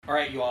All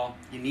right, you all,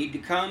 you need to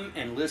come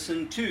and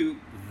listen to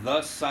The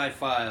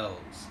Sci-Files.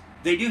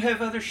 They do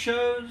have other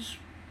shows,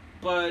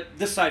 but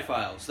The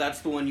Sci-Files, that's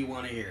the one you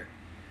want to hear.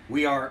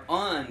 We are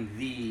on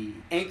the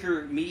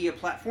Anchor Media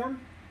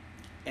platform,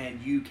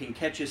 and you can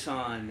catch us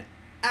on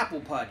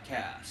Apple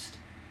Podcast,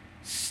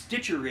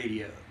 Stitcher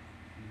Radio,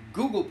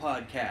 Google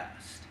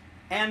Podcast,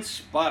 and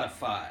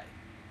Spotify.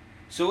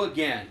 So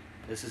again,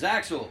 this is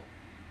Axel,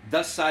 The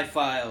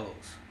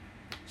Sci-Files.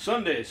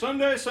 Sunday,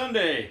 Sunday,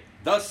 Sunday,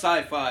 The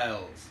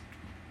Sci-Files.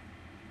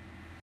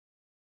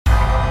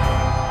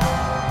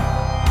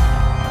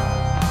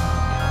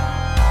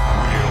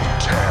 We'll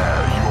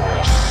tear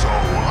your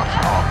soul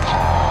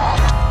apart.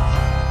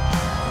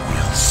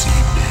 We'll see,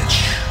 bitch.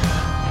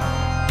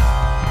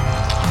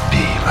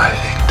 Be my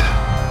victim.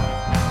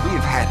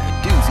 We've had a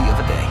doozy of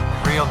a day.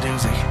 Real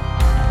doozy.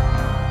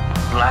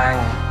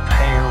 Blank,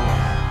 pale,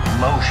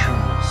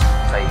 emotionless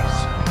face.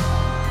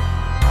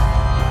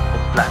 The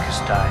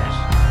blackest eyes.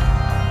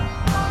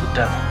 The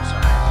devil's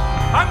eyes.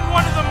 I'm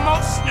one of the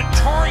most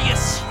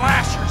notorious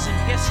slashers in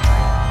history.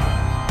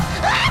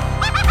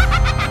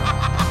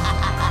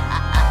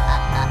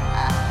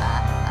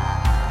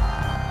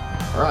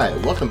 All right,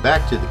 welcome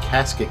back to the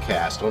Casket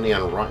Cast, only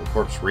on Rotten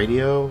Corpse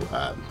Radio.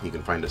 You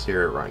can find us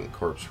here at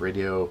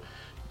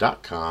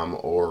RottenCorpseRadio.com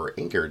or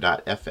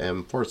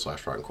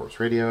anchor.fm/Rotten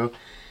Corpse Radio.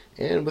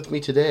 And with me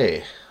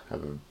today, I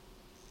have a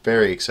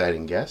very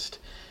exciting guest.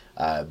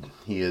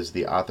 He is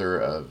the author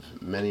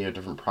of many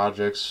different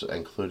projects,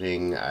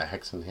 including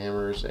Hex and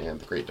Hammers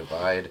and The Great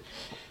Divide.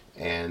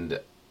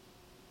 And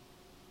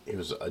it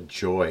was a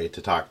joy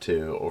to talk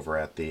to over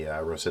at the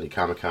Rose City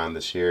Comic Con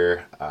this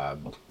year.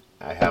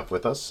 I have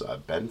with us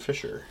Ben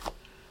Fisher.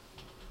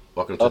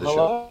 Welcome to the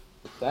show.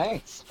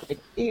 Thanks. Great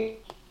to be here.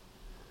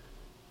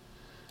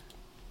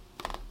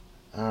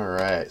 All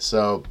right.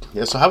 So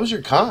how was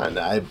your con?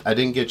 I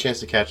didn't get a chance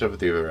to catch up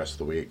with you the rest of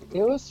the week.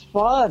 It was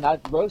fun.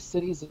 Rose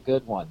City's a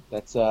good one.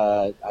 That's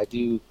I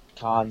do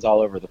cons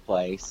all over the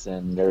place,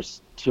 and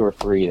there's 2 or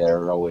 3 that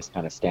are always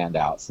kind of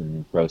standouts,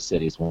 and Rose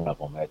City's one of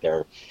them.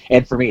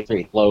 And for me, it's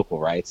very local,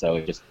 right? So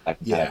I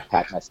can kind of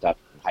pack my stuff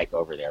and hike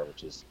over there,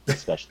 which is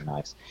especially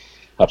nice.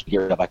 Helps you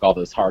get rid of like all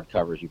those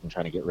hardcovers you've been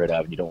trying to get rid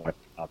of, and you don't want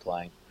to be on a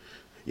plane.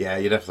 Yeah,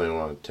 you definitely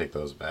want to take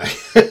those back.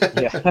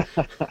 Yeah.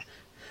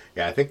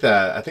 Yeah, I think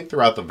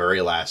throughout the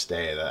very last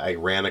day that I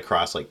ran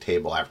across like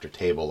table after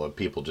table of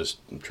people just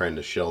trying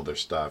to shill their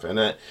stuff,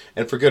 and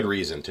for good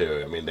reason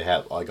too. I mean, they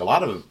had like a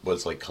lot of it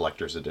was like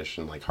collector's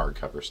edition, like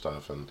hardcover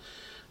stuff, and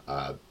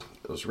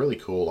it was really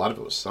cool. A lot of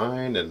it was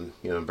signed, and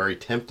very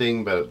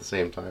tempting, but at the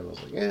same time, I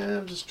was like, yeah,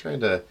 I'm just trying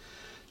to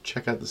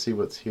check out to see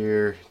what's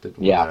here. Didn't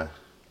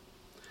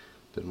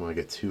want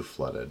to get too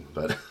flooded,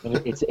 but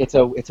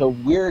it's a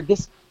weird.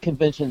 This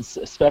convention's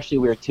especially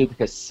weird too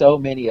because so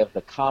many of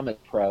the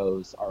comic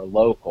pros are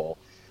local.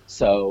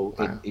 So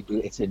wow.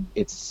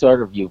 it's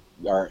sort of you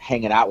are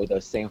hanging out with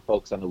those same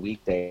folks on the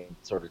weekday and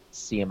sort of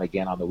see them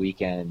again on the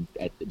weekend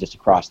just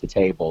across the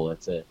table.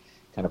 It's a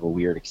kind of a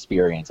weird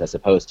experience as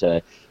opposed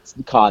to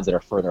cons that are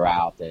further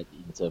out. That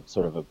it's a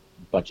sort of a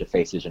bunch of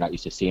faces you're not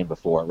used to seeing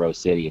before at Rose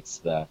City.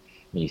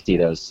 You see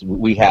those.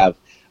 We have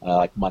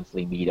like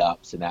monthly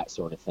meetups and that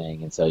sort of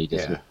thing, and so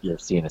you're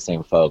seeing the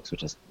same folks,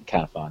 which is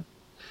kind of fun.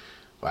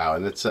 Wow,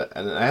 and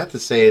and I have to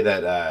say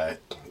that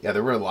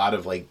there were a lot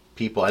of like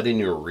people I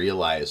didn't even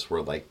realize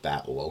were like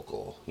that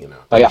local.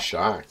 I was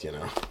shocked.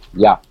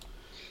 Yeah.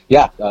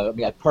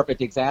 A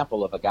perfect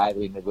example of a guy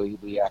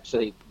we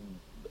actually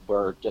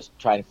were just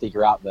trying to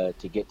figure out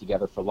to get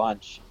together for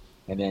lunch.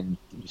 And then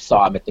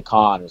saw him at the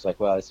con. It was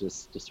like, well, this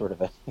was just sort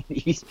of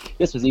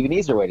this was even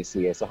easier way to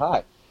see us. So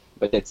hi.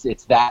 But it's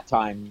that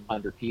time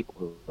 100 people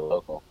who are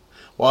local.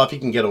 Well, if you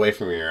can get away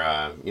from your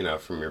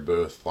from your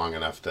booth long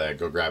enough to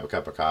go grab a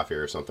cup of coffee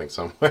or something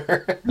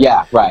somewhere.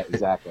 Yeah, right,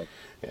 exactly.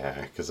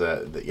 Yeah, because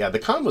the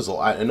con was a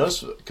lot. I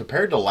noticed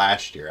compared to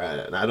last year,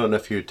 and I don't know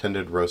if you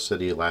attended Rose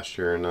City last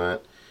year or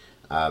not,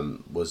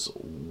 was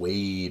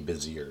way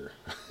busier.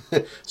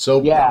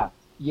 So yeah,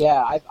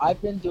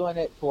 I've been doing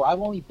it I've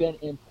only been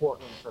in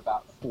Portland for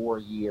about 4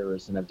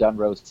 years, and I've done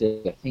Rose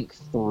City, I think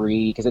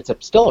 3, because it's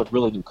still a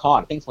really new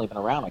con. I think it's only been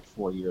around like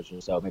 4 years or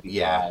so, maybe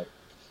 5.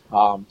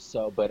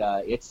 But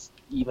it's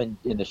even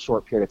in the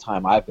short period of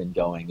time I've been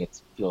going,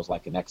 it feels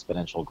like an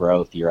exponential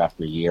growth year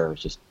after year.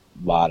 It's just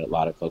a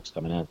lot of folks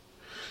coming in.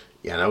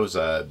 Yeah, and I was,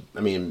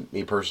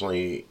 me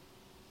personally,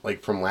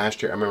 like from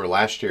last year, I remember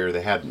last year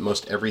they had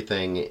most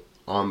everything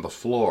on the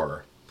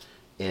floor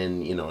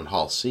in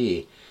Hall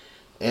C.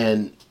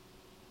 And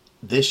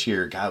this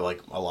year, God,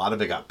 like a lot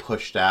of it got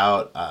pushed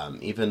out.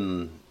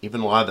 Even a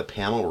lot of the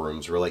panel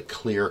rooms were like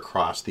clear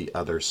across the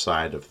other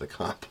side of the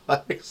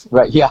complex.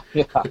 Right. Yeah.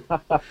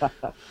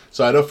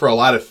 So I know for a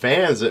lot of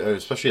fans,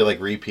 especially like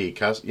repeat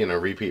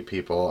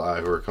people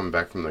who were coming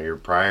back from the year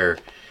prior,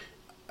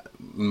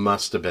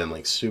 must have been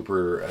like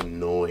super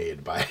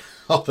annoyed by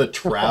all the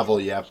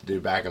travel you have to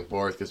do back and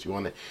forth because you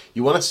want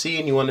to see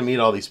and you want to meet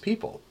all these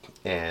people,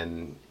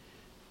 and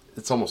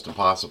it's almost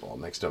impossible,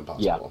 next to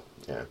impossible.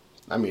 Yeah.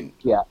 I mean,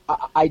 Yeah,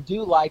 I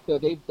do like, though,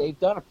 they've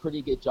done a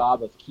pretty good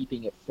job of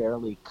keeping it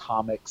fairly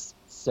comics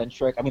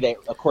centric. I mean,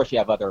 of course you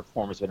have other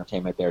forms of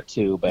entertainment there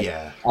too, but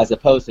yeah, as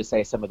opposed to,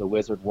 say, some of the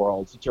Wizard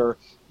Worlds, which are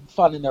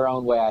fun in their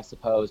own way, I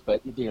suppose.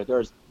 But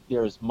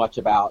there's much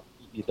about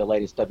the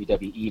latest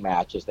WWE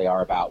match as they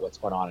are about what's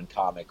going on in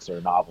comics or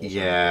novels.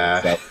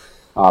 yeah.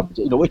 So,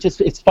 which is,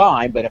 it's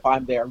fine. But if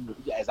I'm there,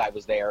 as I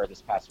was there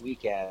this past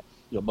weekend,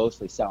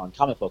 mostly selling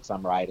comic books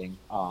I'm writing,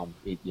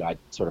 I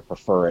sort of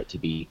prefer it to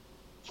be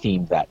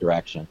themed that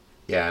direction.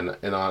 Yeah, and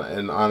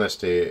in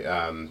honesty,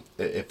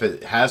 if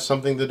it has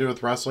something to do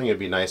with wrestling, it'd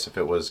be nice if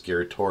it was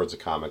geared towards a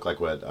comic, like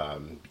what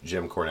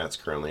Jim Cornette's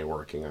currently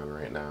working on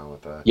right now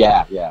with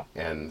yeah,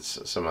 and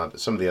some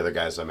of the other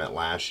guys I met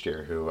last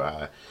year who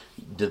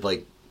did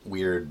like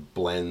weird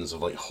blends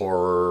of like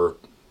horror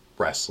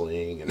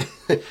wrestling, and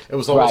it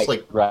was almost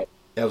right.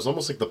 It was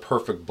almost like the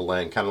perfect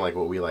blend, kind of like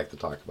what we like to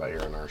talk about here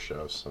on our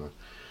show. So.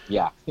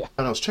 Yeah.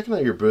 And I was checking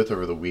out your booth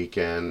over the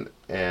weekend,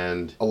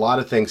 and a lot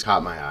of things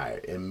caught my eye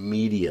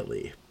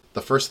immediately.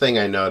 The first thing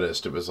I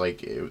noticed, it was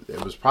like,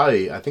 it was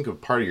probably, I think, a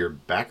part of your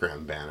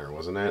background banner,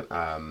 wasn't it?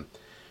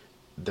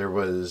 There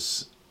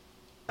was,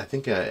 I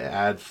think, an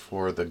ad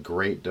for The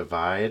Great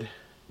Divide.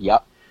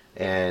 Yep.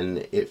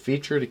 And it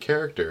featured a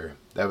character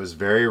that was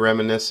very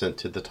reminiscent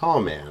to the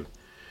Tall Man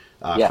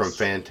from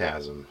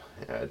Phantasm.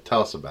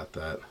 Tell us about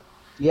that.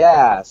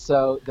 Yeah,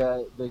 so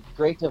the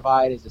Great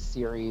Divide is a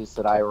series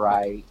that I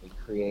write and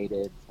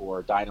created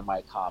for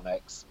Dynamite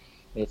Comics.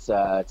 It's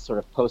a sort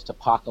of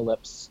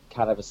post-apocalypse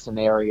kind of a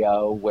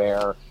scenario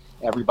where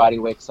everybody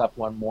wakes up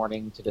one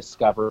morning to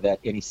discover that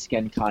any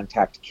skin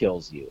contact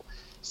kills you.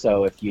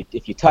 So if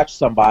you touch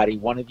somebody,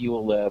 one of you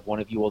will live, one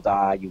of you will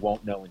die. You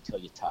won't know until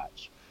you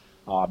touch.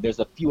 There's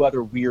a few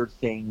other weird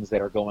things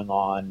that are going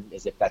on,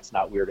 as if that's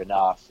not weird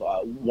enough.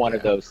 One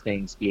of those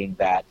things being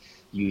that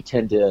you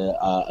tend to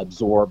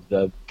absorb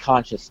the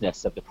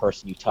consciousness of the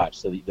person you touch.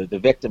 So the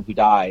victim who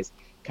dies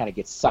kind of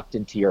gets sucked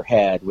into your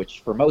head,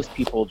 which for most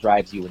people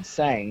drives you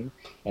insane,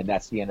 and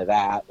that's the end of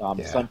that.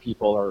 Some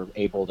people are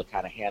able to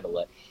kind of handle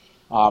it.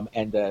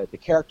 And the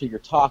character you're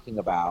talking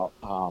about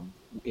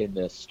in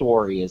the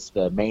story is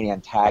the main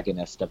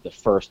antagonist of the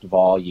first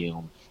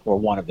volume, or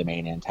one of the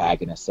main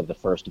antagonists of the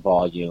first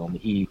volume.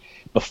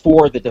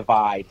 Before the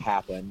Divide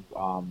happened,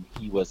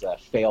 he was a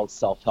failed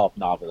self-help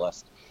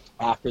novelist.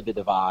 After the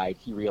Divide,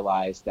 he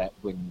realized that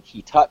when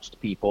he touched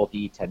people,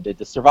 he tended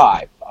to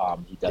survive.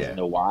 He doesn't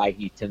know why.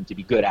 He tended to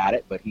be good at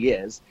it, but he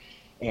is.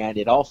 And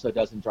it also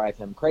doesn't drive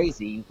him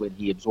crazy when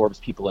he absorbs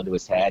people into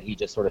his head. He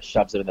just sort of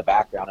shoves them in the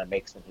background and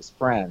makes them his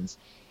friends.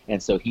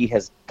 And so he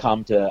has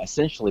come to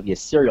essentially be a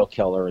serial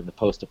killer in the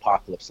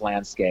post-apocalypse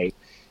landscape,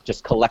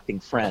 just collecting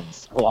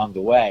friends along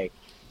the way.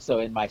 So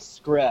in my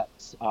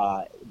script,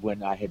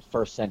 when I had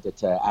first sent it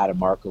to Adam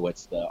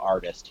Markowitz, the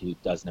artist who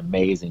does an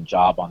amazing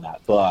job on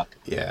that book,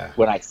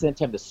 when I sent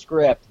him the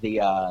script,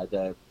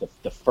 the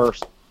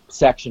first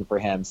section for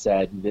him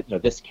said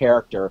that, this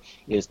character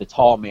is the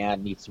Tall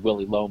Man meets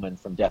Willie Loman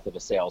from Death of a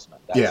Salesman.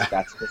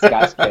 That's this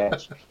guy's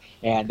pitch.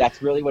 And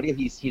that's really what he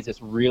is. He's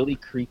this really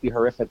creepy,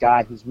 horrific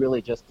guy who's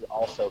really just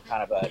also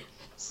kind of a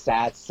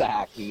sad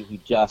sack.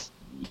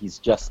 He's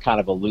just kind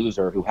of a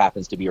loser who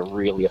happens to be a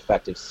really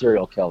effective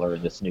serial killer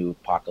in this new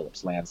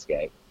apocalypse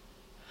landscape.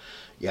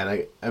 Yeah,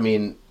 and I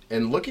mean,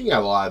 and looking at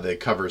a lot of the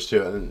covers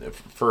too, and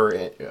for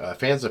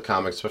fans of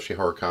comics, especially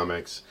horror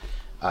comics,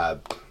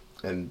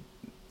 and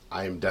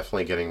I'm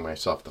definitely getting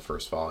myself the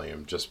first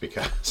volume just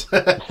because.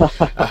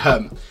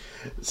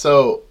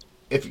 So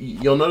if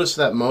you'll notice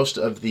that most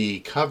of the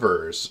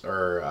covers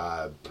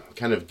are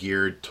kind of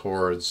geared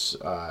towards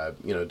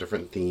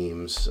different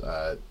themes,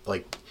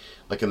 like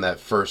in that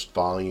first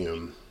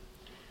volume,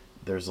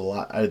 there's a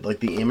lot. I like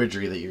the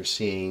imagery that you're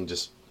seeing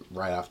just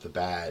right off the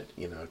bat.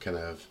 Kind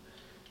of.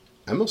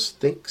 I almost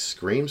think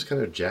screams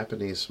kind of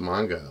Japanese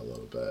manga a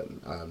little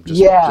bit.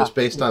 Just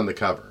based on the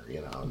cover.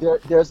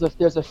 There's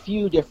a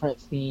few different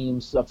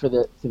themes for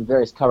the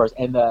various covers,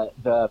 and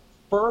the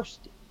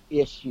first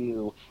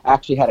issue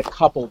actually had a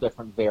couple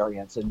different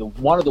variants, and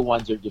one of the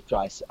ones that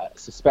I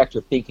suspect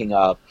you're thinking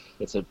of,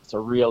 it's a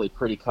really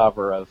pretty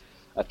cover of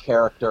a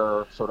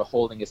character sort of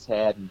holding his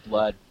head and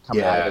blood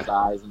coming out of his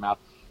eyes and mouth.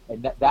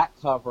 And that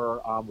cover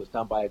was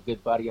done by a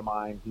good buddy of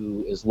mine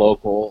who is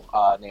local,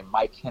 named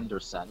Mike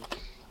Henderson.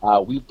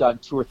 We've done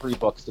 2 or 3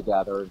 books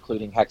together,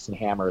 including Hex and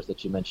Hammers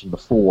that you mentioned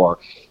before.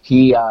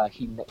 He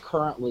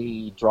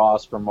currently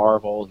draws for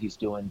Marvel. He's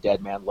doing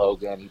Dead Man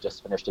Logan. He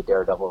just finished a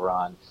Daredevil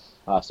run.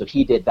 So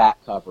he did that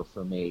cover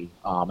for me.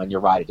 And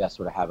you're right, it does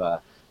sort of have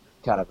a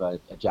kind of a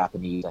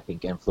Japanese, I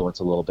think, influence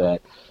a little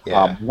bit.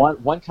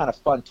 One kind of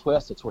fun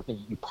twist, it's worth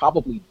thinking, you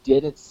probably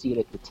didn't see it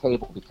at the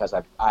table because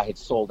I had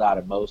sold out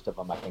of most of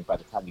them, I think, by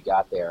the time you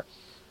got there.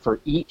 For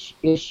each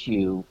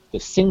issue, the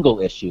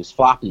single issues,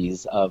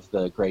 floppies of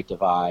The Great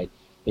Divide,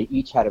 they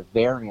each had a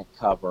variant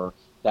cover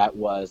that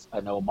was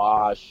an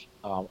homage,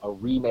 a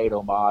remade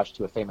homage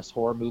to a famous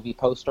horror movie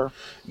poster.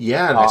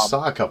 Yeah, and I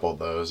saw a couple of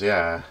those.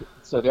 Yeah.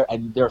 So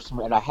there's some,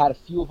 and I had a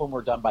few of them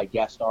were done by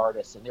guest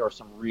artists, and there were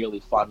some really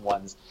fun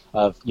ones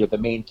of the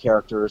main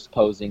characters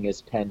posing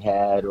as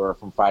Pinhead or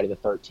from Friday the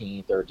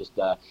 13th, or just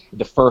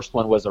the first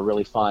one was a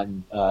really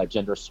fun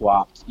gender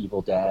swapped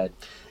Evil Dead.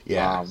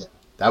 Yeah.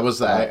 That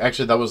was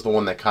actually that was the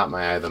one that caught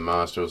my eye the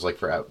most. It was like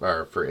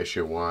for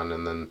issue 1,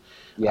 and then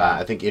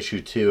I think issue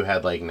 2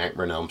 had like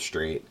Nightmare on Elm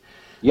Street.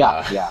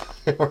 Yeah.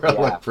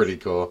 Like pretty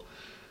cool.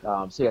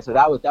 So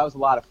that was a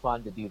lot of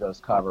fun to do those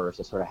covers,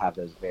 to sort of have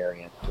those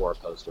variant horror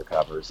poster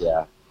covers.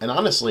 Yeah. And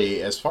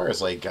honestly, as far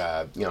as like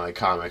like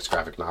comics,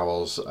 graphic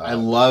novels, I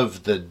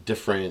love the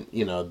different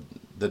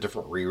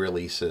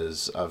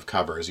re-releases of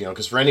covers.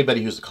 Because for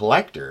anybody who's a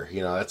collector,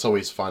 that's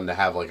always fun to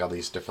have like all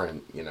these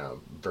different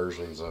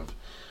versions of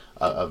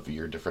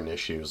your different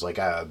issues. Like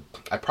I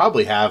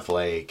probably have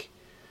like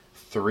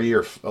 3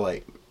 or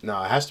it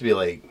has to be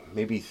like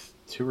maybe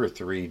 2 or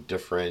 3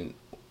 different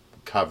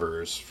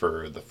covers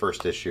for the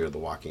first issue of The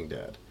Walking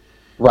Dead.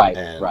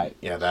 Right.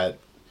 Yeah, that.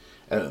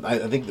 And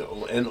I think,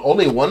 and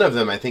only one of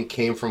them I think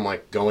came from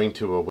like going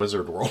to a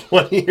Wizard World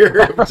one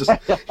year.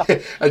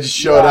 I just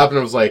showed up and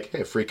it was like,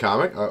 "Hey, free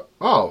comic!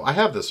 Oh, I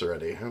have this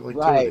already. I have like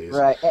 2 of these."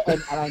 Right.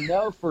 And I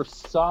know for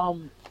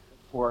some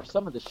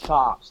of the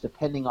shops,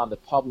 depending on the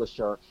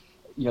publisher,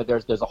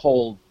 there's a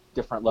whole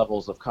different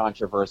levels of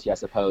controversy, I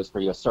suppose.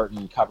 For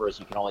certain covers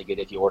you can only get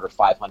if you order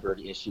 500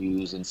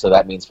 issues, and so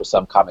that means for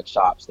some comic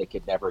shops they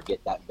could never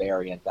get that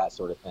variant, that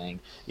sort of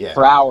thing. Yeah.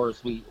 For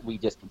ours, we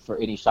just, for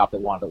any shop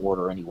that wanted to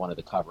order any one of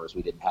the covers,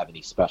 we didn't have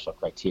any special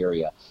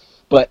criteria.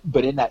 But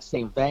in that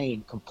same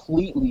vein,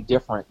 completely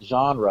different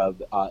genre.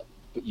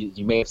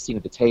 You may have seen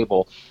at the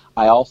table,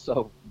 I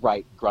also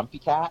write Grumpy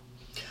Cat.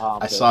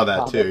 I saw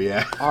that too,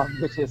 yeah.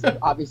 Which is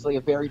obviously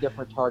a very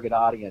different target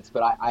audience.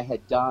 But I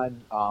had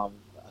done a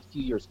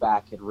few years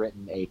back, had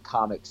written a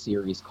comic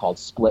series called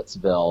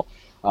Splitsville,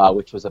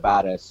 which was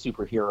about a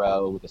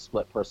superhero with a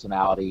split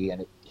personality,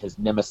 and his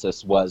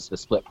nemesis was the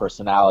split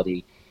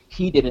personality.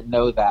 He didn't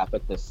know that,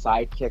 but the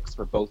sidekicks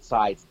for both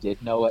sides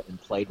did know it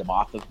and played them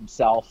off of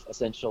himself,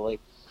 essentially.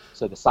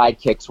 So the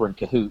sidekicks were in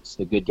cahoots,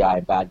 the good guy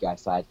and bad guy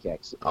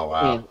sidekicks. Oh,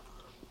 wow.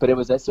 But it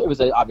was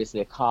obviously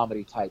a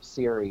comedy type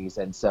series,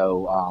 and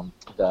so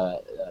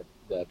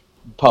the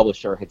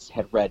publisher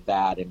had read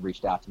that and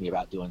reached out to me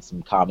about doing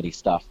some comedy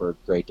stuff for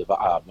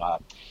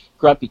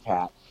Grumpy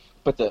Cat.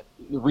 But the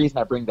reason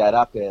I bring that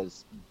up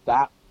is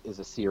that is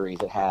a series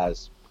that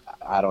has,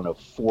 I don't know,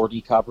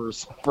 40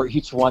 covers for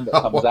each one that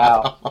comes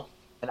out,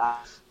 and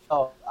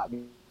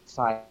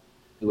sign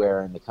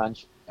anywhere in the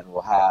country, and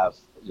we'll have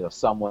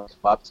someone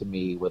come up to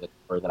me with a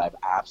cover that I've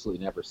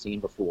absolutely never seen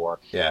before.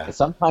 Yeah. And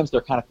sometimes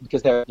they're kind of,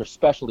 because they're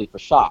specialty for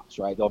shops,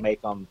 right? They'll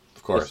make them.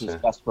 Of course. This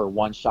is just for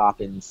one shop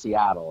in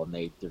Seattle,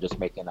 and they're just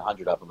making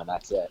 100 of them, and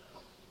that's it.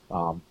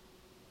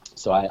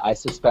 So I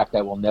suspect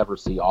I will never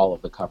see all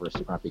of the covers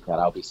to Grumpy Cat.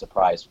 I'll be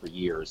surprised for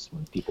years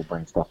when people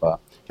bring stuff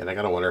up. And I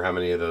gotta wonder how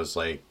many of those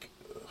like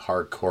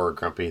hardcore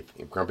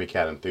Grumpy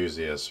Cat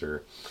enthusiasts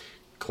are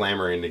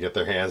clamoring to get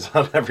their hands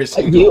on every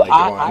single one.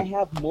 I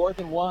have more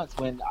than once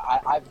when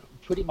I've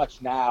pretty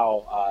much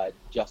now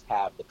just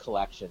have the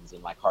collections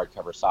in like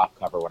hardcover,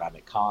 softcover when I'm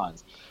at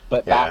cons.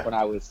 But back when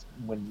I was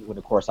when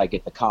of course I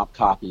get the comp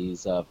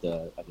copies of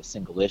the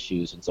single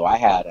issues, and so I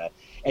had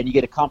and you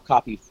get a comp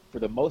copy for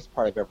the most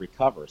part of every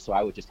cover. So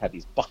I would just have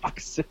these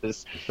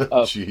boxes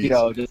of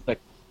just like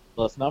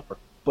less number.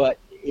 But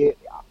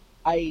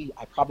I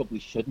probably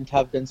shouldn't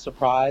have been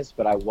surprised,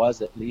 but I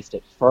was at least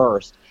at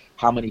first.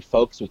 How many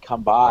folks would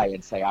come by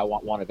and say, "I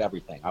want one of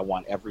everything. I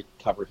want every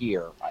cover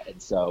here,"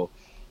 and so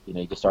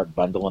you just start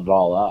bundling it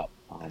all up.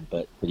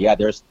 But yeah,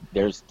 there's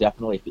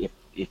definitely,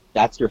 if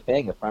that's your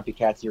thing, if Grumpy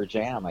Cat's your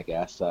jam, I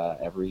guess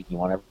you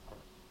want every.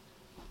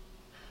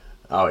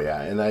 Oh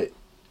yeah, and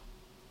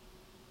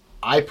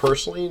I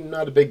personally am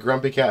not a big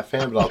Grumpy Cat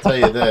fan, but I'll tell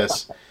you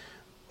this.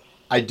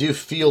 I do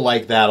feel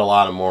like that a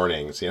lot of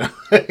mornings,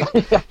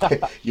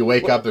 You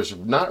wake up, there's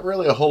not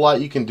really a whole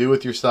lot you can do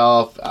with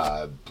yourself.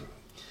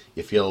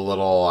 You feel a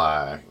little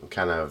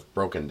kind of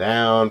broken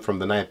down from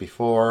the night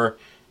before,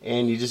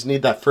 and you just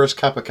need that first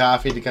cup of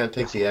coffee to kind of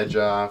take the edge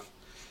off.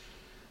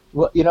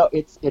 Well,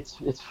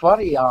 it's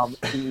funny. So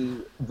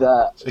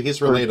he's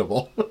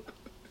relatable.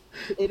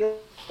 It is.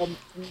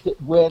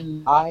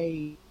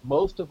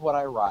 Most of what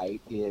I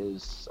write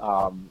is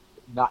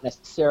not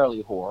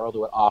necessarily horror,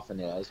 although it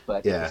often is.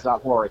 But it's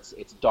not horror.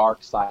 It's dark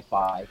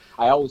sci-fi.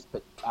 I always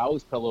put a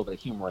little bit of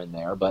humor in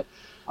there, but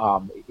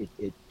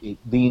it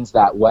leans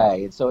that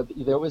way. And so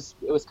it was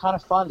kind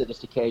of fun to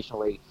just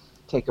occasionally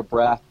take a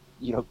breath,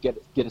 get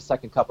a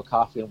second cup of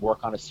coffee and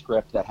work on a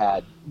script that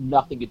had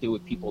nothing to do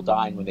with people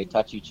dying when they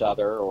touch each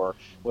other or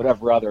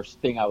whatever other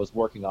thing I was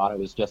working on. It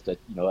was just a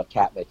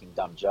cat making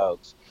dumb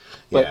jokes.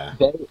 But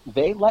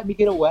they let me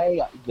get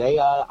away.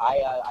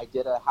 I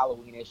did a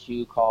Halloween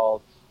issue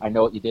called I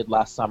Know What You Did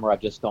Last Summer, I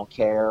Just Don't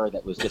Care.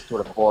 That was just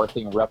sort of a horror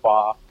thing, a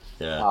ripoff.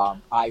 Yeah.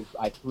 I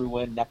threw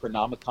in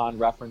Necronomicon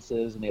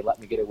references, and they let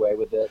me get away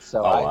with it.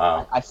 So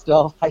wow. I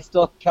still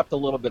kept a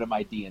little bit of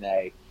my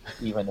DNA,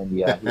 even in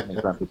the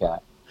Grumpy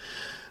Cat.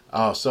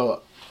 Oh,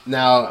 so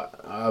now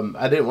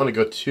I didn't want to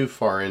go too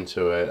far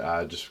into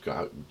it,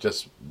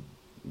 just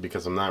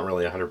because I'm not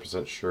really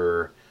 100%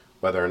 sure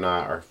whether or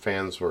not our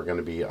fans were going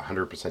to be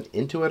 100%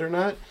 into it or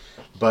not.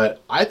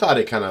 But I thought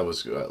it kind of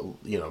was,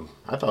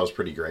 I thought it was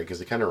pretty great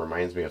because it kind of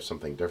reminds me of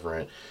something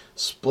different.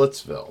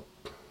 Splitsville.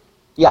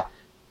 Yeah.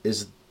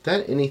 Is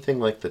that anything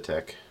like The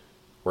Tick,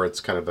 where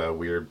it's kind of a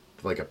weird,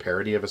 like a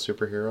parody of a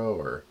superhero,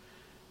 or?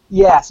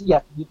 Yes,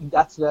 yeah,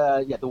 that's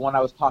the one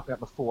I was talking about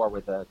before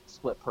with the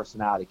split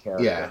personality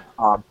character. Yeah.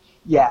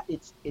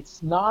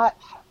 It's not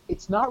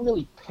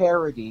really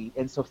parody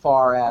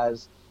insofar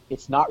as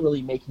it's not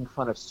really making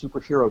fun of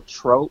superhero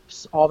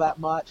tropes all that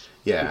much.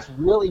 Yeah. It's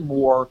really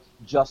more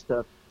just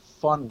a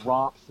fun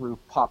romp through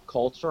pop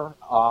culture.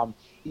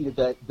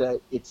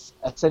 It's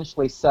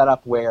essentially set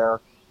up where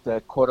the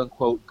quote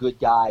unquote good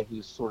guy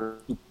who's sort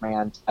of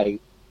Superman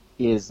type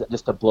is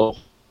just a blow.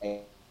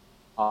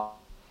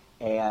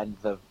 And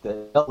the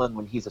villain,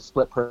 when he's a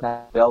split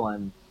personality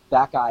villain,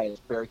 that guy is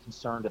very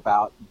concerned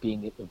about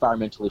being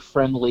environmentally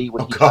friendly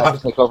when he tries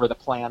to take over the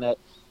planet.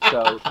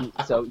 So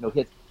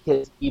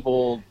his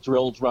evil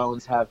drill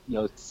drones have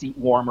seat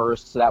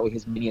warmers, so that way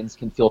his minions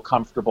can feel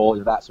comfortable,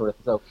 that sort of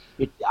thing. So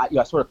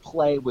I sort of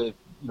play with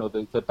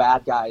the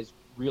bad guys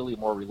really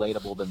more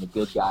relatable than the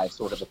good guys,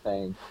 sort of a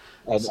thing,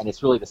 and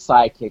it's really the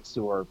sidekicks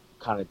who are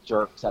kind of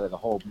jerks out of the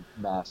whole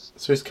mess.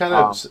 So he's kind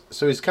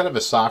of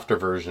a softer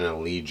version of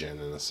Legion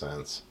in a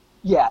sense.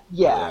 Yeah.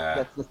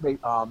 That's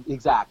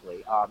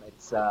exactly.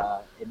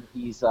 And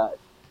he's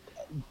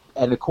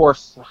and of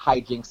course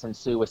hijinks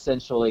ensue.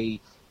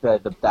 Essentially,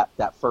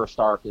 that first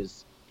arc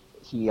is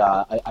he's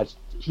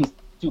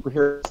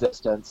superhero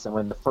resistance, and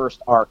when the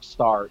first arc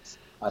starts,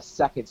 a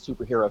second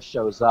superhero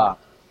shows up,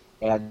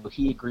 and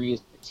he agrees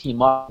to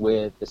team up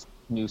with this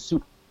new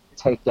super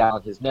to take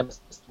down his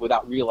nemesis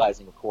without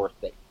realizing, of course,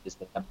 that is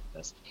the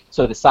nemesis.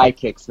 So the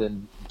sidekicks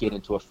then get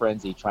into a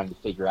frenzy trying to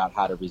figure out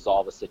how to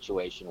resolve a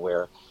situation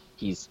where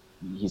he's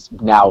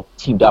now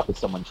teamed up with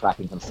someone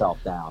tracking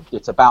himself down.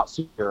 It's about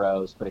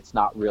superheroes, but it's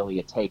not really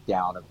a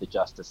takedown of the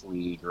Justice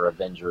League or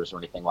Avengers or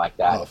anything like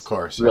that. Oh, of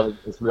course.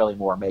 It's really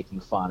more making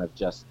fun of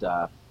just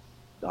a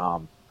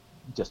lot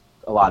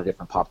of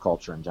different pop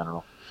culture in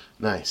general.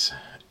 Nice.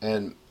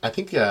 And I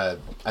think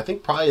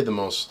probably the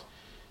most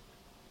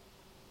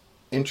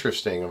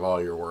interesting of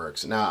all your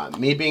works. Now,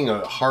 me being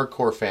a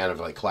hardcore fan of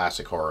like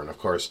classic horror, and of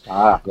course,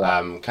 kind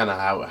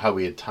of how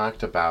we had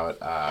talked about,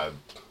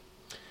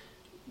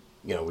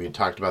 we had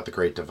talked about The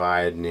Great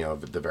Divide, and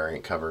the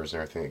variant covers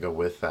and everything that go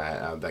with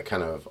that. That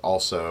kind of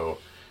also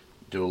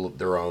do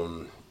their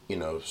own,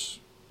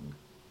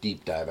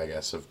 deep dive, I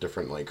guess, of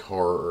different like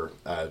horror,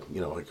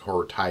 like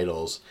horror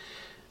titles.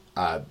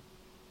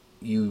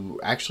 You've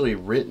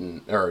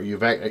written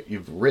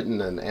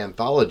an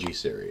anthology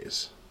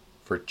series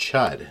for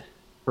Chud.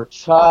 For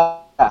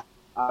Chud,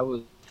 I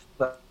was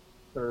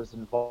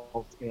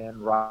involved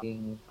in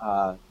writing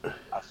a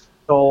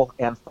full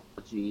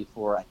anthology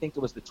for, I think it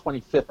was the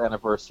 25th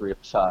anniversary of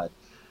Chud,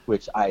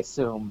 which I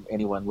assume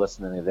anyone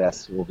listening to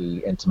this will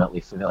be intimately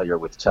familiar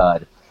with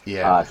Chud.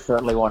 Yeah.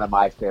 Certainly one of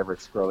my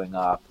favorites growing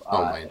up.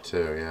 Mine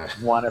too, yeah.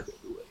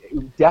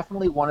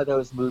 Definitely one of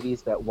those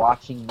movies that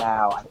watching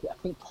now, I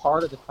think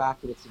part of the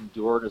fact that it's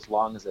endured as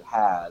long as it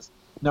has,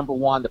 number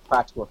one, the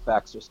practical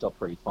effects are still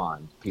pretty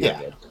fun, period.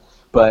 Yeah.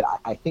 But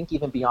I think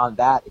even beyond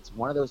that, it's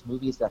one of those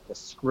movies that the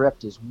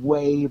script is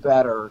way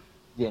better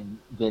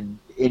than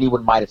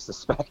anyone might have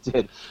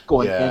suspected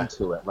going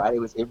into it, right?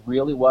 It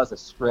really was a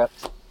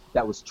script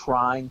that was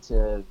trying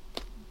to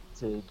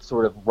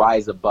sort of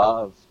rise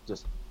above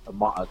just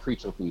a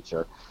creature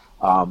feature.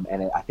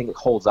 And I think it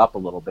holds up a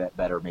little bit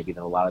better maybe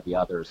than a lot of the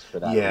others for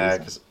that reason. Yeah,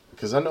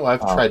 because I know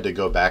I've tried to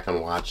go back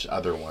and watch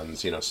other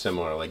ones,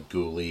 similar, like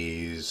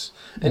Ghoulies.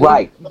 And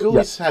right.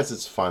 Ghoulies has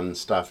its fun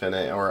stuff in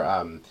it,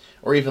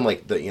 or even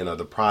like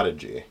the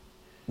Prodigy.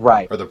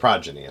 Right. Or the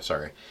Progeny,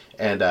 sorry.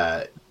 And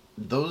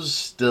those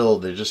still,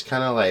 they're just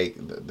kind of like,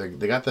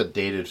 they got the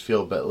dated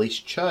feel, but at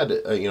least Chud,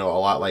 a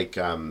lot like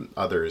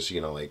others,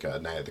 like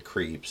Night of the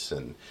Creeps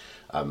and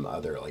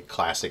other like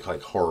classic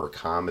like horror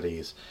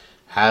comedies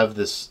have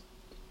this,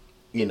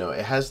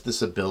 it has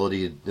this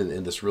ability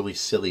and this really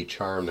silly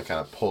charm that kind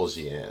of pulls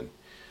you in.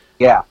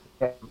 Yeah,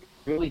 it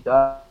really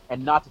does.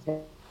 And not to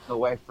take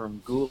away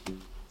from Ghoulies,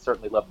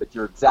 certainly love, but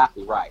you're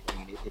exactly right. I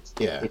mean, it's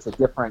a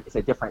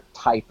different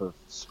type of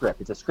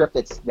script. It's a script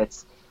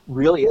that's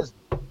really is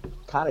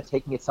kind of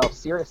taking itself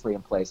seriously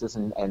in places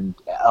and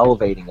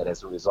elevating it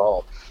as a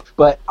result.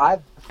 But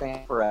I've been a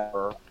fan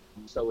forever,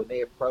 so when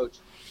they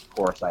approached, of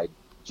course, I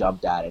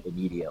jumped at it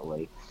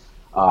immediately.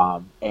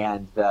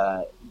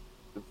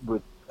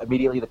 With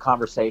immediately the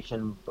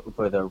conversation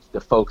for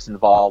the folks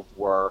involved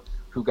were,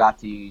 who got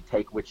to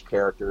take which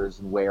characters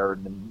and where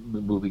in the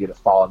movie did it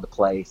fall into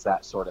place,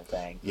 that sort of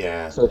thing.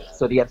 Yeah. So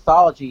the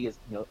anthology is,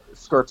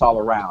 skirts all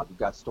around. You've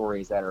got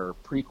stories that are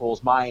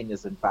prequels. Mine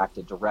is in fact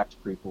a direct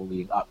prequel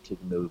leading up to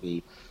the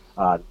movie.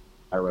 I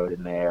wrote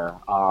in there,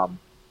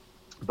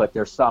 but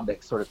there's some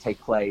that sort of take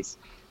place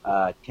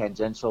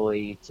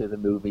tangentially to the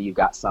movie. You've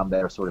got some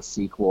that are sort of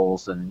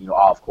sequels, and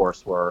all, of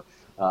course, were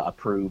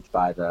approved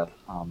by the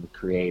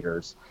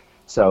creators.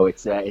 So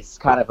it's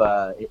kind of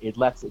it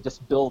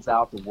just builds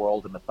out the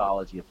world and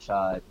mythology of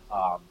Chud,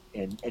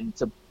 and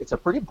it's a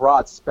pretty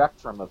broad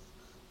spectrum of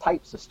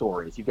types of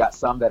stories. You've got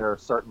some that are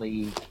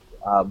certainly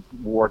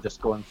more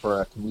just going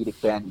for a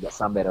comedic bent. You've got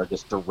some that are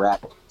just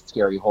direct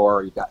scary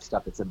horror. You've got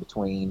stuff that's in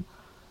between.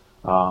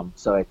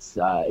 So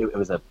it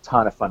was a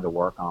ton of fun to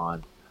work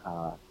on.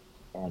 I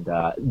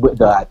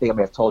think I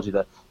may have told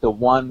you the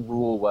one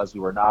rule was we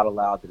were not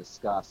allowed to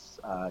discuss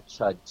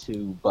Chud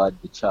 2, Bud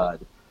the Chud.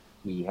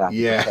 We have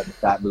to pretend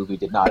that movie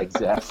did not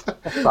exist,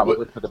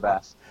 probably for the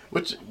best.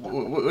 Which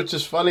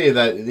is funny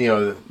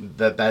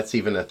that that's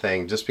even a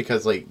thing, just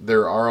because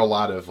there are a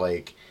lot of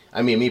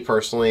me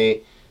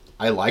personally,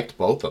 I liked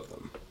both of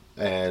them,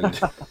 and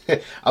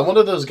I'm one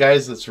of those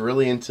guys that's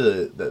really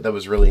into that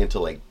was really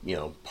into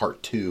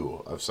part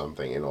 2 of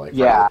something,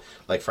 Friday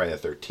the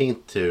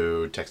 13th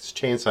to Texas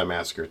Chainsaw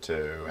Massacre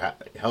to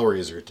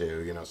Hellraiser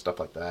to stuff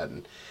like that,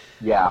 and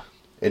yeah.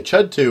 And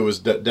Chud 2 was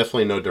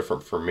definitely no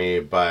different for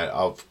me, but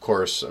of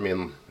course,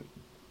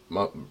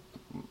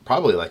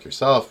 probably like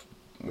yourself,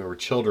 we were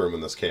children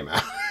when this came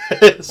out.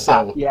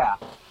 So yeah,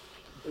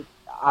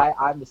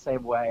 I'm the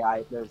same way.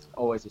 There's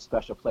always a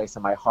special place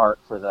in my heart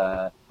for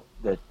the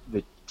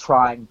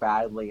trying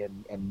badly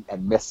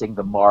and missing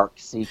the mark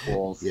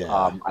sequels.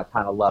 Yeah. I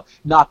kind of love.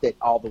 Not that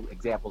all the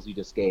examples you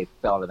just gave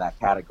fell into that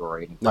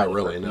category. Not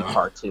really, no.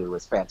 Part 2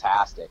 was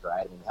fantastic,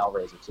 right?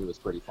 Hellraiser 2 was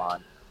pretty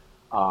fun.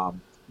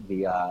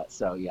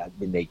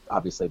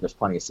 Obviously there's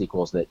plenty of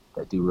sequels that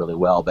do really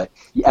well, but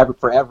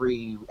for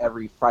every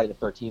Friday the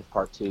 13th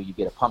part 2, you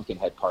get a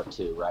Pumpkinhead part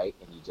 2, right?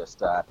 And you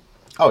just oh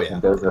yeah,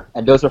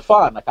 and those are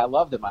fun. I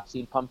love them. I've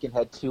seen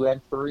Pumpkinhead 2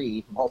 and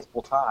 3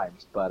 multiple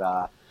times,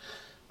 but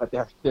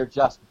they're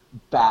just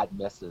bad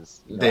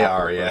misses. They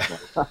are, yeah.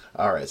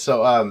 All right,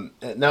 so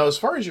now as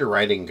far as your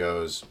writing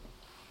goes,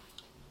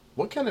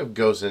 what kind of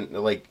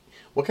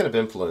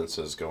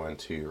influences go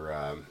into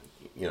your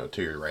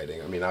to your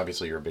writing?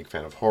 Obviously you're a big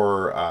fan of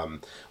horror.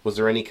 Was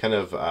there any kind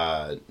of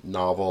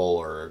novel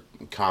or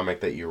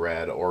comic that you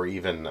read, or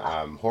even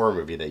horror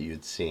movie that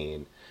you'd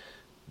seen,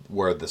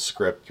 where the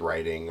script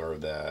writing or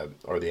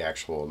the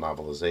actual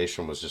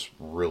novelization was just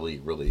really,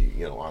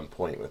 really on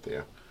point with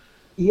you?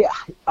 Yeah,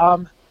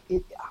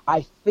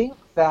 I think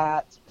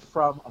that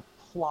from a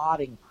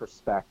plotting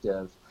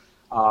perspective,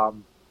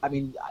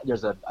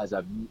 there's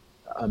a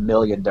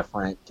million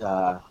different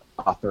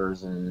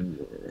authors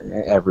and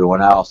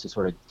everyone else who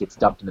sort of gets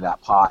dumped into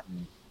that pot,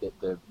 and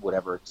the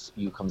whatever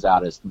spew comes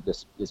out is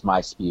my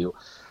spew.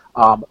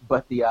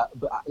 But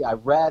I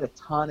read a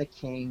ton of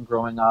King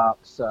growing up,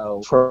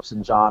 so tropes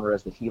and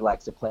genres that he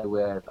likes to play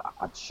with,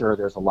 I'm sure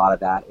there's a lot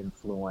of that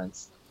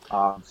influence.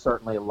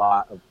 Certainly a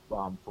lot of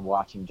from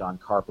watching John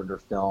Carpenter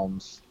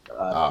films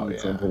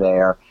feeds into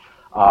there.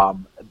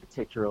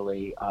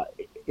 Particularly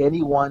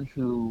anyone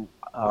who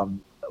a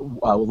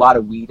lot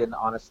of Whedon,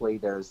 honestly.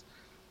 There's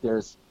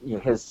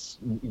his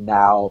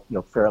now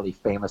fairly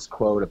famous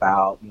quote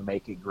about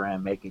make it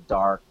grim, make it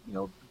dark,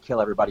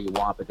 kill everybody you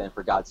want, but then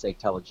for God's sake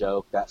tell a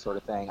joke, that sort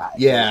of thing.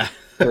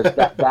 There's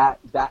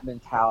that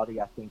mentality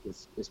I think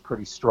is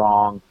pretty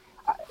strong.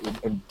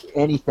 In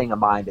anything of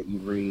mine that you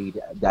read,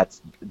 that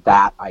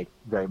I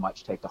very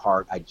much take to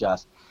heart. I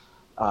just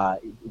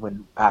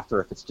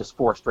if it's just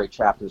 4 straight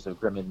chapters of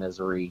grim and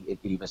misery, it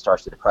even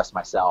starts to depress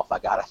myself. You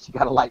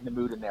gotta lighten the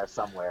mood in there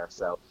somewhere.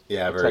 So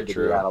yeah, I very tend to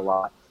true. do that a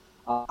lot.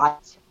 I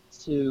tend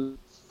to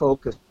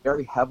focus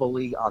very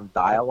heavily on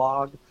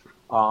dialogue.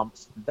 In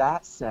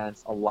that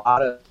sense, a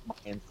lot of my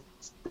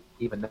influence,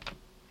 even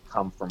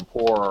come from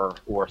horror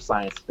or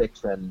science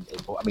fiction.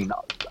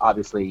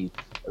 Obviously,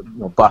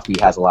 Buffy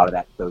has a lot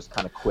of those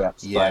kind of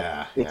quips.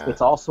 Yeah, but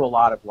it's also a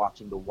lot of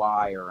watching The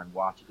Wire and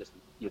watching just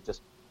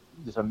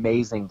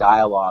amazing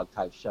dialogue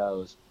type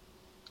shows,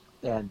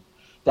 and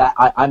that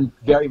I'm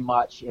very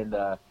much in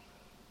the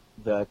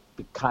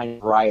kind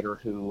of writer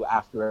who,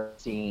 after a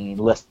scene,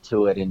 listen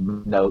to it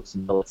in notes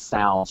until it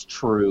sounds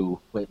true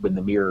when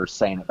the mirror's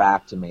saying it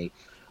back to me.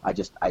 I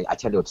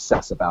tend to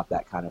obsess about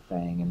that kind of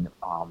thing, and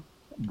I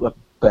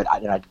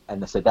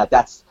said I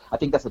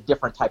think that's a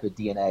different type of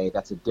DNA.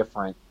 That's a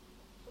different.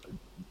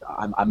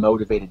 I'm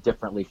motivated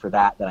differently for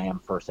that than I am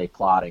for, say,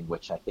 plotting,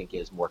 which I think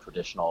is more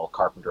traditional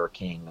Carpenter or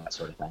King, that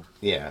sort of thing.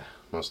 Yeah,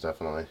 most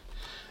definitely.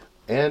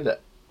 And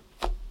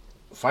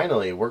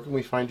finally, where can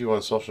we find you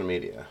on social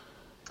media?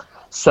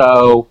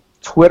 So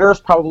Twitter is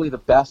probably the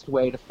best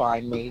way to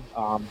find me,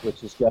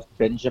 which is just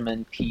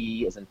Benjamin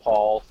P. as in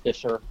Paul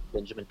Fisher,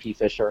 Benjamin P.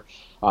 Fisher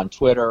on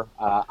Twitter.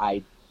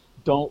 I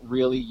don't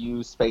really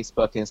use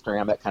Facebook,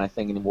 Instagram, that kind of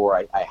thing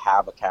anymore. I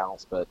have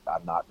accounts, but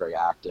I'm not very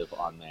active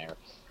on there.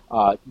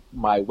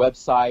 My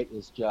website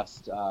is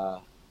just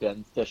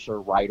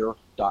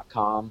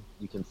benfisherwriter.com.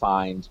 You can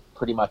find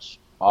pretty much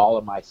all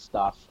of my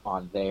stuff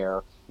on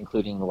there,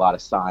 including a lot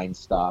of signed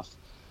stuff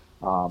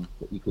that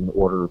you can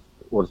order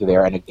through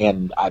there. And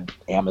again,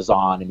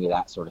 Amazon, any of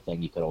that sort of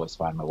thing, you could always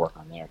find my work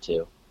on there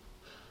too.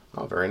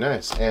 Oh, very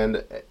nice.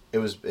 And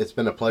it's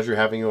been a pleasure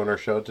having you on our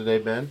show today,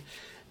 Ben.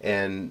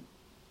 And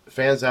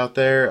fans out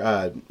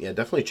there,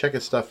 definitely check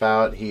his stuff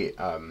out.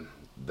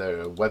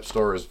 The web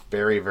store is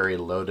very, very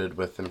loaded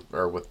with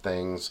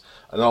things,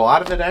 and a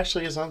lot of it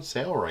actually is on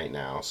sale right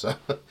now. So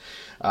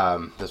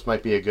this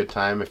might be a good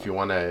time if you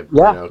want to,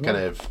 kind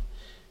of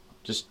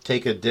just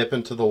take a dip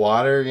into the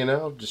water.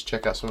 Just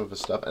check out some of his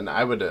stuff. And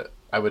I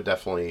would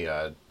definitely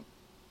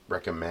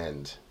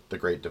recommend The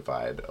Great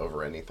Divide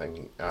over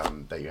anything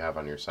that you have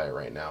on your site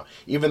right now.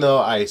 Even though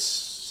I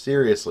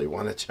seriously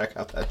want to check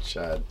out that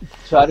Chud.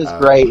 Chud is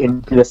great,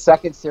 and the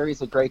second series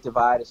of Great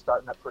Divide is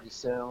starting up pretty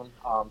soon,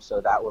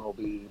 so that one will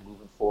be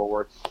moving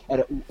forward.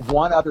 And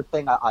one other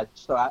thing I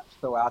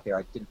throw out there,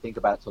 I didn't think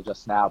about it till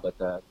just now, but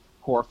the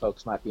horror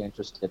folks might be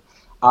interested.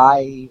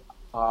 I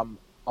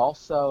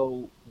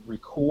also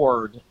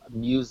record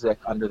music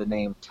under the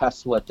name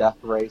Tesla Death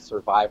Ray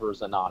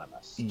Survivors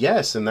Anonymous.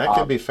 Yes, and that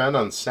can be found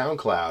on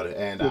SoundCloud,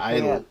 and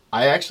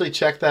I actually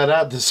checked that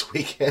out this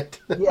weekend.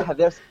 Yeah,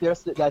 there's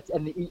that's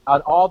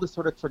on all the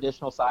sort of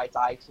traditional sites,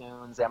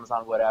 iTunes,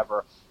 Amazon,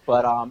 whatever.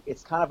 But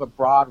it's kind of a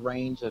broad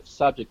range of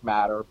subject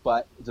matter.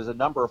 But there's a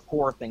number of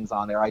horror things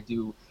on there.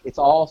 It's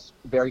all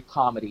very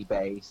comedy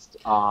based.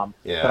 But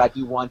I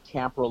do one.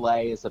 Camp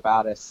Relay is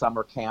about a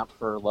summer camp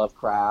for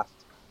Lovecraft.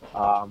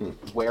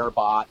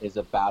 Werebot is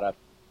about a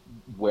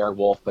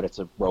werewolf, but it's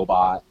a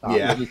robot.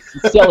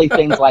 It's silly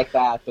things like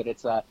that, but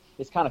it's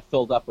kind of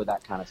filled up with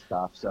that kind of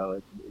stuff.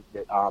 So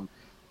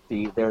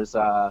there's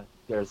a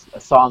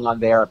song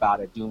on there about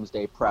a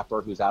doomsday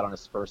prepper who's out on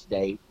his first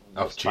date,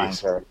 trying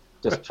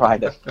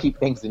to keep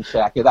things in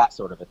check, that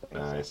sort of a thing.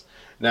 Nice.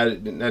 Now,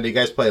 do you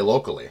guys play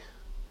locally?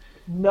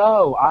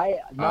 No,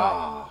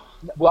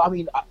 well, I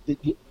mean,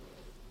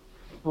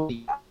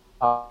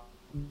 I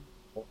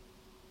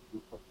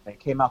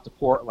came out to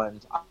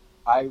Portland.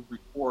 I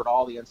record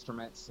all the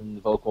instruments and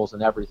the vocals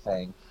and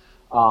everything,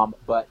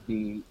 but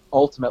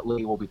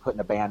ultimately we'll be putting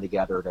a band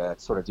together to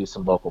sort of do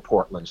some local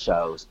Portland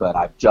shows. But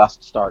I've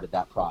just started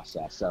that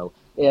process, so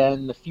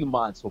in a few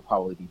months we'll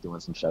probably be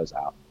doing some shows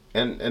out.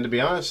 And to be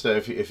honest,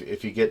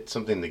 if you get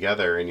something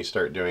together and you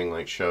start doing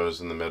like shows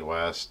in the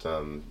Midwest,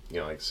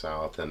 like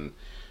South and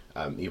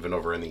even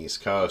over in the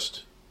East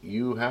Coast,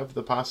 you have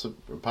the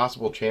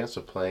possible chance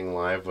of playing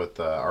live with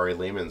Ari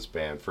Lehman's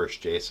band,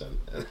 First Jason.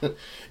 and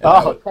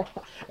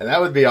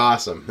that would be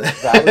awesome.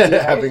 That would be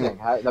amazing.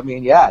 I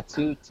mean,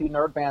 two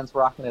nerd bands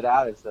rocking it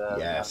out is the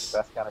best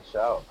kind of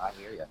show. I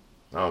hear you.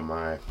 Oh,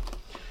 my.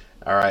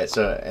 All right,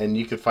 and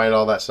you can find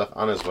all that stuff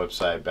on his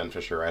website,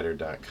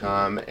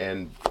 benfisherwriter.com.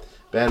 And,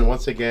 Ben,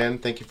 once again,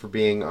 thank you for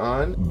being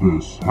on.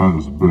 This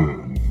has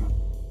been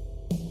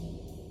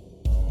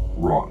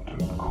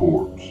Rotten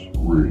Corpse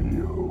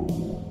Radio.